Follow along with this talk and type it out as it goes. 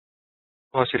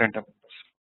quasi-random numbers.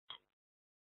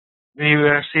 We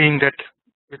were seeing that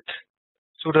with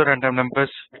pseudo-random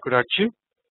numbers we could achieve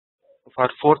for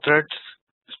 4 threads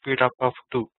speed up of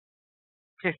 2.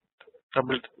 Okay,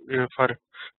 double for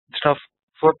instead of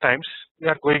 4 times we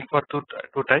are going for 2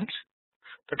 times.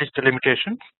 That is the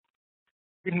limitation.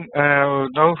 In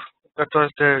now that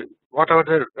was the whatever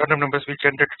the random numbers we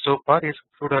generated so far is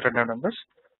pseudo-random numbers.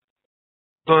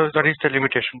 So that is the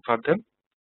limitation for them.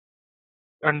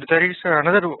 And there is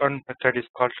another one method is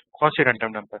called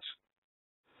quasi-random numbers.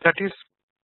 That is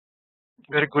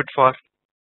very good for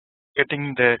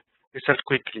getting the result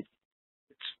quickly.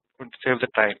 It's going to save the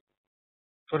time.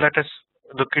 So let us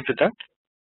look into that.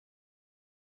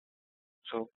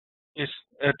 So this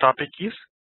topic is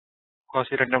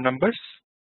quasi-random numbers.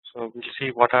 So we'll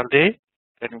see what are they,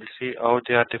 then we'll see how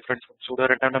they are different from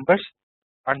pseudo-random numbers,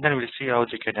 and then we'll see how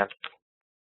they can help.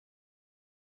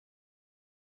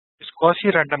 This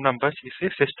quasi-random numbers is a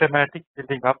systematic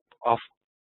building up of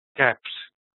gaps.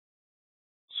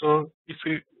 So if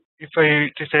it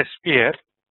is a sphere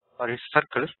or a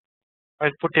circle,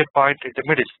 I'll put a point in the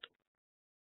middle.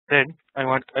 Then I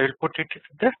will put it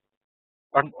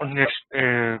on next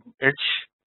edge,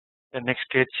 the next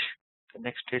edge, the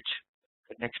next edge,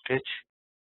 the next edge.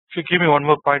 If you give me one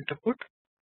more point to put,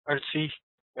 I'll see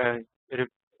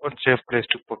one safe place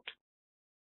to put.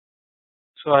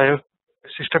 So I have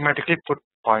systematically put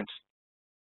points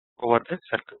over the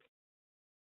circle.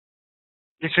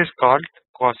 This is called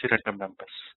quasi-random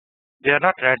numbers. They are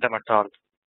not random at all.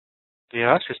 They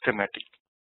are systematic.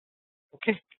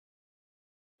 Okay.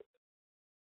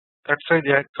 That's why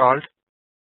they are called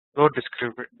low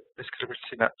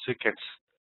discrepancy sequence.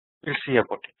 We'll see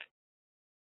about it.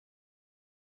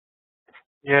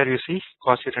 Here you see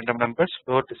quasi-random numbers,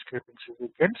 low discrepancy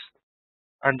sequence,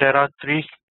 and there are 3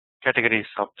 categories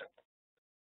of them.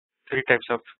 3 types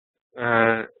of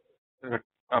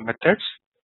methods.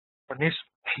 One is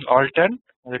altern,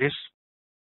 there is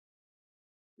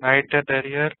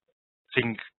Niederer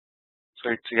zinc.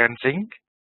 So it's n zinc,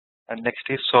 and next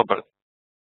is Sobel.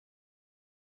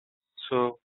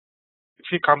 So if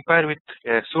you compare with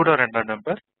a pseudo-random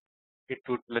number, it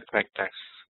would look like this.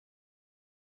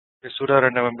 The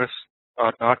pseudo-random numbers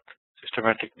are not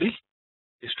systematically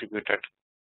distributed.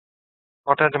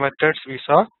 What are the methods we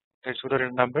saw? The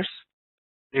pseudo-random numbers: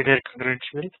 linear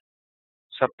congruential,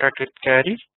 subtract with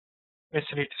carry,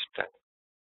 vicinity step.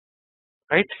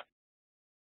 Right?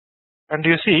 And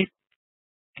you see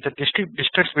the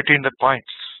distance between the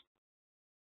points,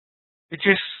 which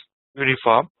is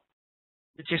uniform,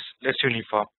 which is less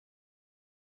uniform,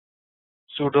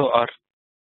 pseudo or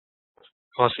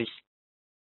quasi,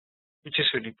 which is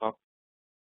uniform.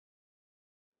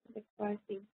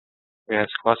 Quasi. Yes,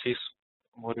 quasi is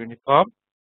more uniform.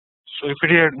 So if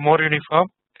it is more uniform,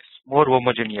 it's more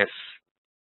homogeneous.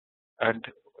 And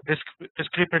this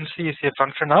discrepancy is a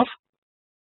function of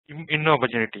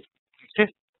inhomogeneity.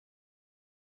 Okay?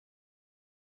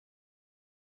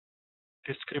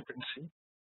 Discrepancy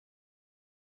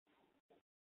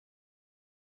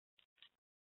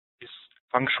is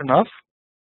function of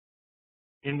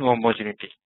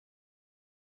inhomogeneity.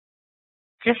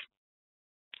 Okay?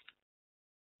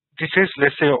 This is,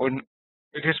 let's say,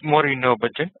 it is more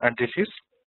inhomogeneous, and this is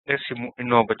less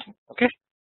inhomogeneous. Okay?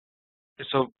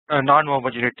 So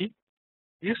non-homogeneity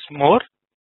is more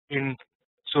in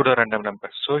pseudo-random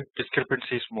numbers. So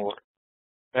discrepancy is more.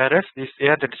 Whereas this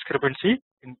here the discrepancy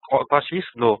in quasi is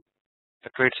low.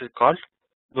 That's why it's called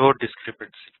low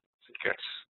discrepancy sequence.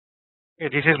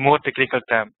 Okay, this is more technical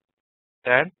term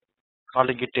than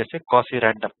calling it as a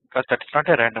quasi-random, because that is not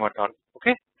a random at all.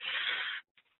 Okay.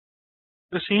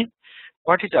 You see,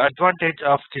 what is the advantage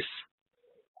of this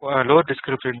low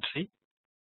discrepancy?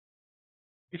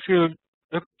 If you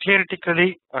look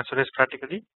theoretically as well as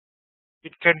practically,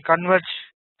 it can converge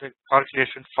the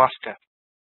calculation faster,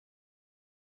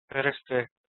 whereas the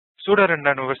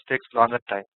pseudo-random numbers takes longer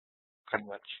time to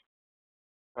converge.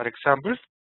 For example,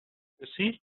 you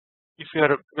see, if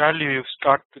your value you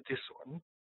start with this one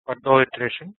for no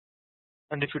iteration,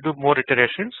 and if you do more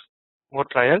iterations, more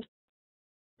trial,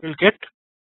 you will get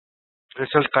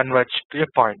result converge to a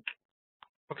point.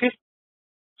 Okay.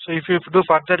 So if you do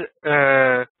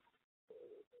further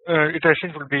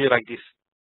iterations, will be like this.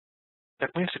 That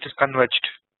means it is converged.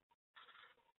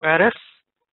 Whereas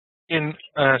in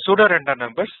pseudo-random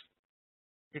numbers,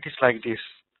 it is like this.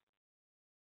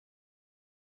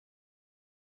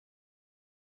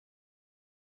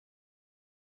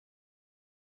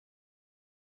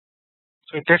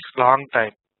 So it takes long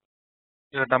time.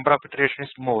 Your number of iterations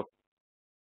is more.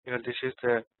 Here this is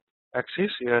the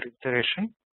axis, your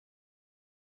iteration.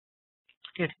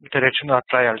 Okay, iteration or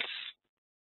trials.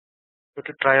 You have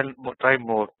to try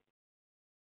more.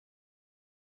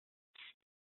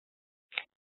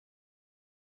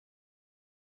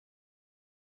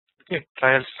 Okay,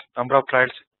 trials, number of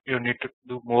trials you need to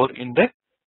do more in the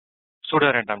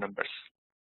pseudo random numbers.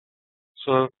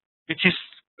 So, which is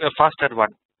a faster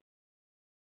one?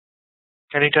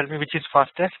 Can you tell me which is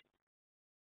faster?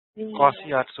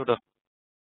 Quasi or pseudo?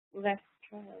 Less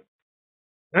trial.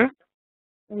 Huh?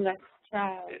 Less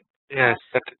trial. Yes,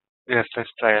 that's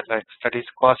trial. That is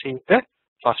quasi the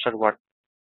faster one.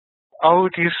 How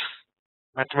it is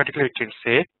mathematically we can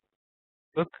say,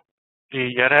 look,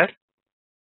 the error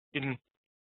in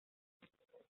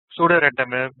pseudo random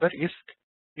number is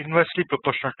inversely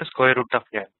proportional to square root of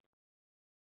n.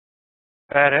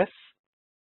 Whereas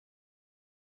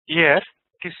here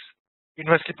it is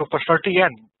inversely proportional to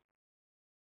n.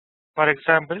 For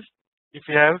example, if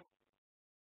you have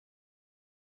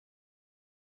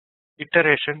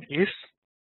iteration is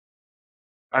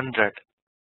 100,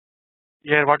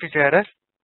 here what is error?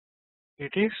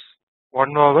 It is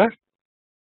 1 over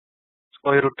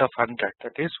square root of 100,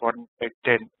 that is 1 by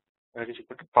 10, that is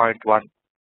equal to 0.1.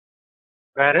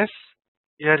 Whereas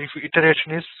here if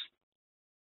iteration is,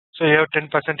 so you have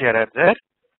 10% error there,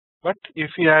 but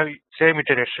if you have same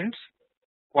iterations,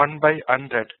 1 by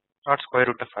 100, not square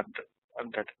root of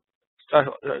 100.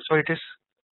 So it is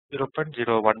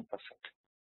 0.01%.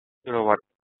 01.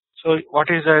 So what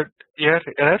is the here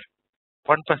error?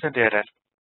 1% error.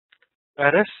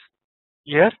 Whereas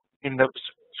here in the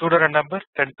pseudo number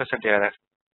 10% error.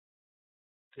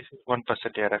 This is 1%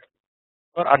 error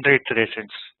for under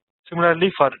iterations.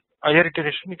 Similarly for higher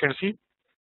iteration you can see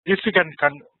this we can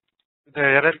the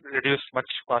error reduce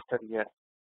much faster here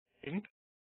in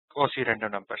quasi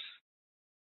random numbers.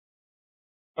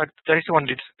 But there is one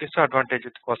disadvantage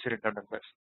with quasi random numbers.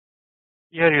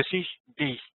 Here you see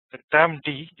D, the term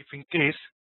D, if increase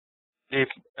the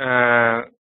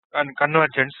and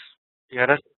convergence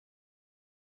error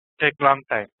take long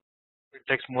time. It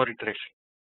takes more iteration.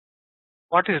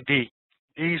 What is D?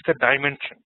 D is the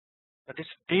dimension. That is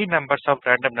D numbers of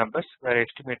random numbers were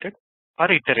estimated per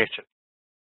iteration.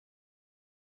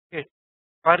 Okay.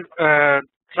 Per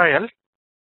trial,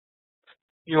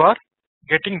 you are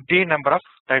getting D number of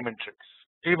dimensions,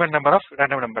 D number of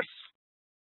random numbers.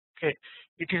 Okay,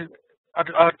 it is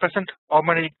at present how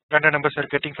many random numbers are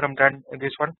getting from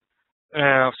this one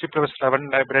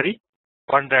C++11 library?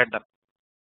 One random.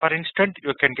 For instance,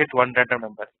 you can get one random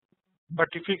number. But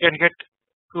if you can get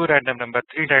two random numbers,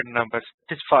 three random numbers,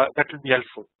 that will be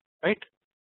helpful, right?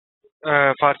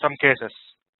 For some cases.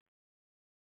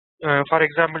 For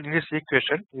example, in this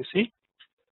equation, you see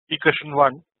equation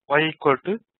 1, y equal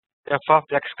to f of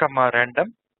x comma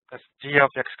random plus g of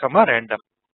x comma random.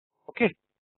 Okay,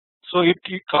 so it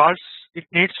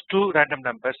needs two random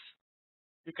numbers.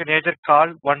 You can either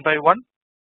call one by one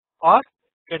or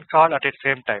you can call at the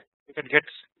same time. You can get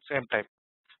same time.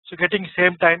 So getting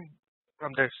same time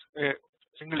from this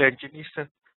single engine is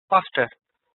faster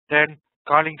than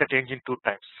calling that engine two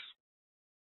times.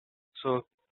 So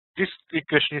this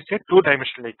equation is a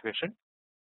two-dimensional equation.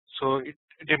 So it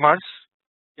demands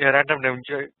a random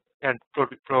number and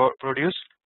produce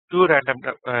two random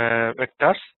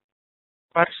vectors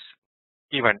per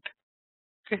event,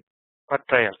 okay, per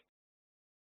trial.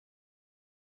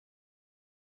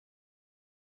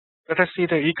 Let us see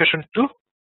the equation 2.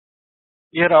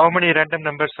 Here how many random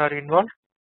numbers are involved?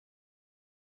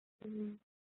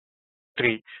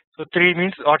 3. So 3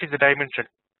 means what is the dimension?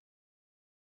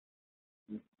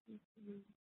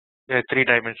 Yeah, 3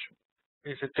 dimension.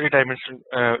 It's a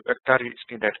 3-dimensional vector is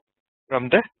needed from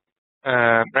the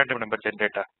random number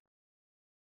generator.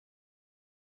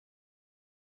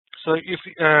 So if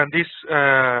this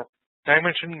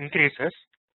dimension increases,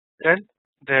 then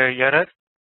the error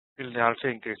will also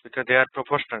increase because they are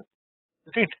proportional.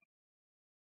 Right?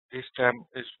 This term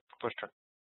is proportional.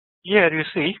 Here you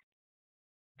see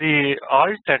the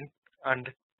alt and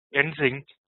Enzing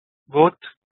both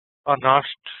are not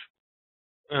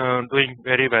doing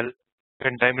very well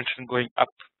when dimension going up,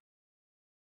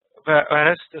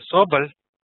 whereas the Sobel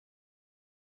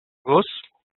goes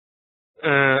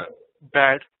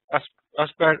bad as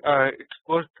bad. It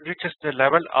reaches the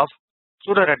level of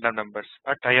pseudo random numbers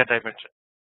at higher dimension.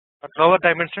 At lower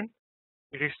dimension,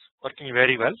 it is working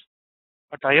very well.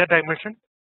 At higher dimension,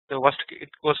 it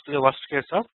goes to the worst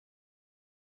case of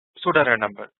pseudo random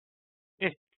number.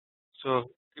 Okay.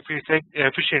 So if we take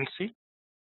efficiency,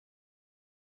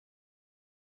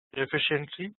 this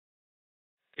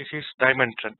is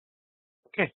dimension.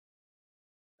 Okay,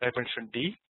 dimension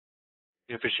D,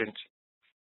 efficiency.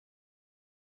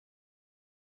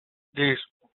 the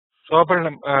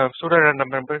pseudo random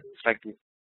number is like this.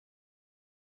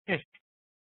 Okay,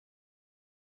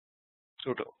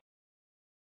 pseudo.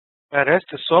 Whereas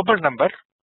the Sobel number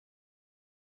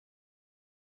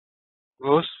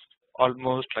goes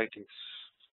almost like this.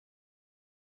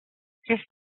 Okay,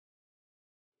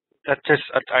 that's just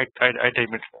at I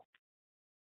dimension.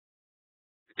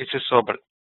 This is Sobel.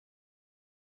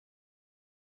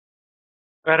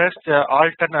 Whereas the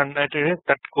alternate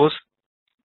that goes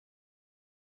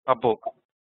above.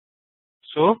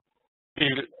 So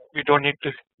we don't need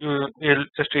to you'll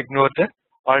just ignore the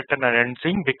alternate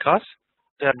ending because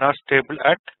they are not stable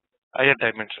at higher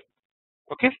dimension.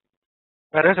 Okay.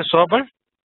 Whereas the Sobel,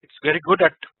 it's very good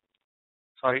at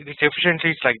this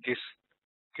efficiency is like this.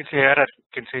 You can say error.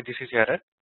 You can say this is error.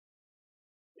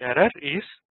 Error is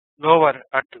lower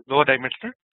at low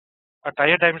dimension. At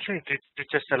higher dimension, it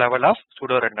reaches the level of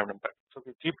pseudo random number. So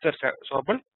we keep the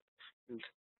Sobel,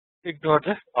 ignore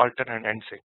the alternate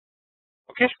ending.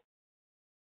 Okay.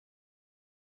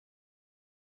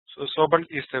 So Sobel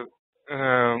is the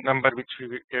number which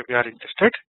we are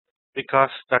interested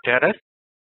because that error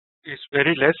is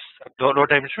very less at low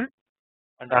dimension,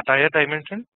 and at higher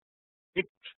dimension it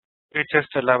reaches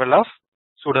the level of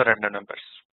pseudo random numbers,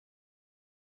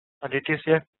 and it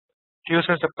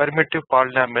uses a primitive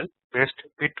polynomial based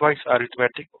bitwise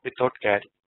arithmetic without carry.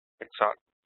 That's all.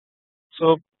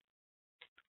 So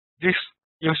this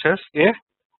uses a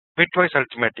bitwise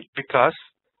arithmetic because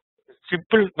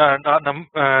simple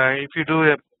if you do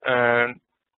a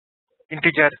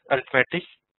integer arithmetic,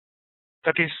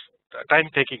 that is a time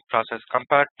taking process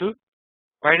compared to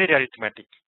binary arithmetic.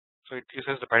 So it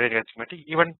uses the binary arithmetic.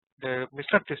 Even the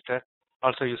Mr. Twister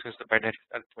also uses the binary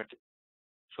arithmetic.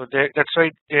 So that's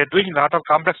why they are doing a lot of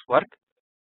complex work,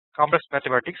 complex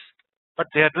mathematics, but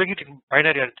they are doing it in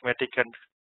binary arithmetic and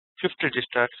shift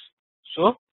registers,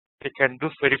 so they can do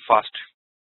very fast.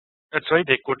 That's why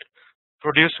they could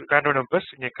produce random numbers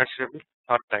in a considerable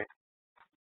short time.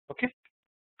 Okay.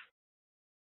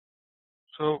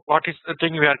 So what is the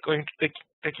thing we are going to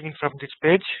taking from this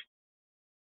page?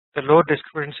 The low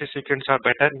discrepancy sequence are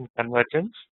better in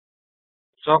convergence.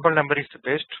 Sobel number is the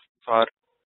best for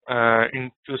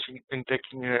in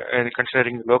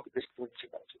considering low discrepancy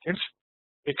sequence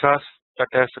because that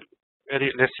has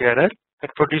very less error,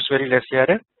 that produce very less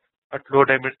error at low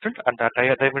dimension, and at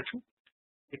higher dimension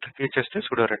it reaches the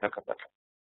pseudo random number.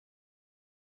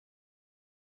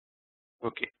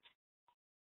 Okay.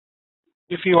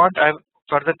 If you want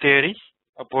further theory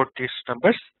about these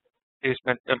numbers, this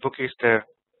book is the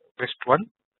best one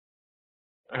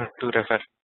to refer.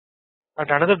 And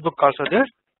another book also there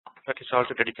that is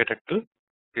also dedicated to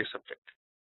this subject.